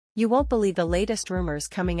You won't believe the latest rumors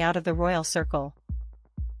coming out of the royal circle.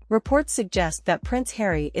 Reports suggest that Prince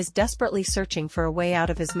Harry is desperately searching for a way out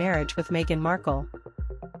of his marriage with Meghan Markle.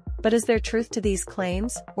 But is there truth to these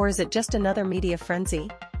claims, or is it just another media frenzy?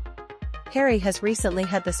 Harry has recently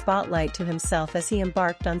had the spotlight to himself as he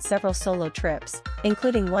embarked on several solo trips,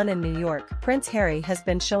 including one in New York. Prince Harry has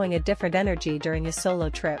been showing a different energy during his solo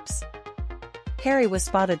trips. Harry was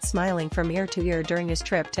spotted smiling from ear to ear during his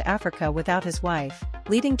trip to Africa without his wife,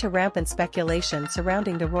 leading to rampant speculation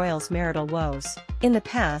surrounding the royals' marital woes. In the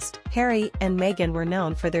past, Harry and Meghan were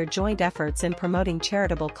known for their joint efforts in promoting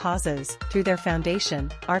charitable causes through their foundation,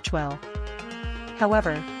 Archewell.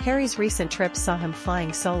 However, Harry's recent trip saw him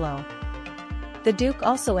flying solo. The Duke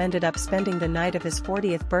also ended up spending the night of his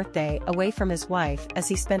 40th birthday away from his wife as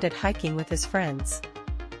he spent it hiking with his friends.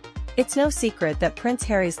 It's no secret that Prince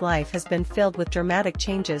Harry's life has been filled with dramatic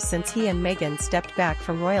changes since he and Meghan stepped back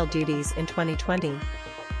from royal duties in 2020.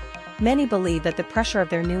 Many believe that the pressure of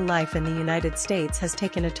their new life in the United States has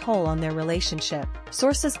taken a toll on their relationship.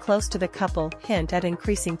 Sources close to the couple hint at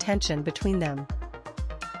increasing tension between them.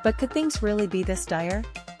 But could things really be this dire?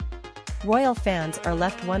 Royal fans are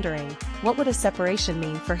left wondering, what would a separation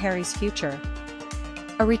mean for Harry's future?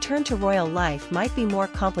 A return to royal life might be more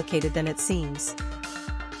complicated than it seems.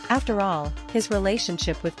 After all, his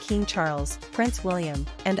relationship with King Charles, Prince William,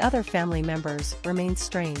 and other family members remains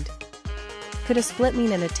strained. Could a split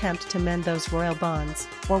mean an attempt to mend those royal bonds,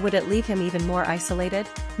 or would it leave him even more isolated?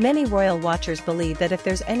 Many royal watchers believe that if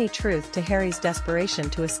there's any truth to Harry's desperation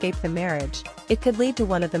to escape the marriage, it could lead to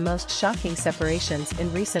one of the most shocking separations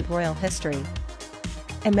in recent royal history.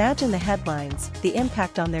 Imagine the headlines, the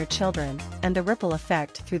impact on their children, and the ripple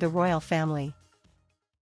effect through the royal family.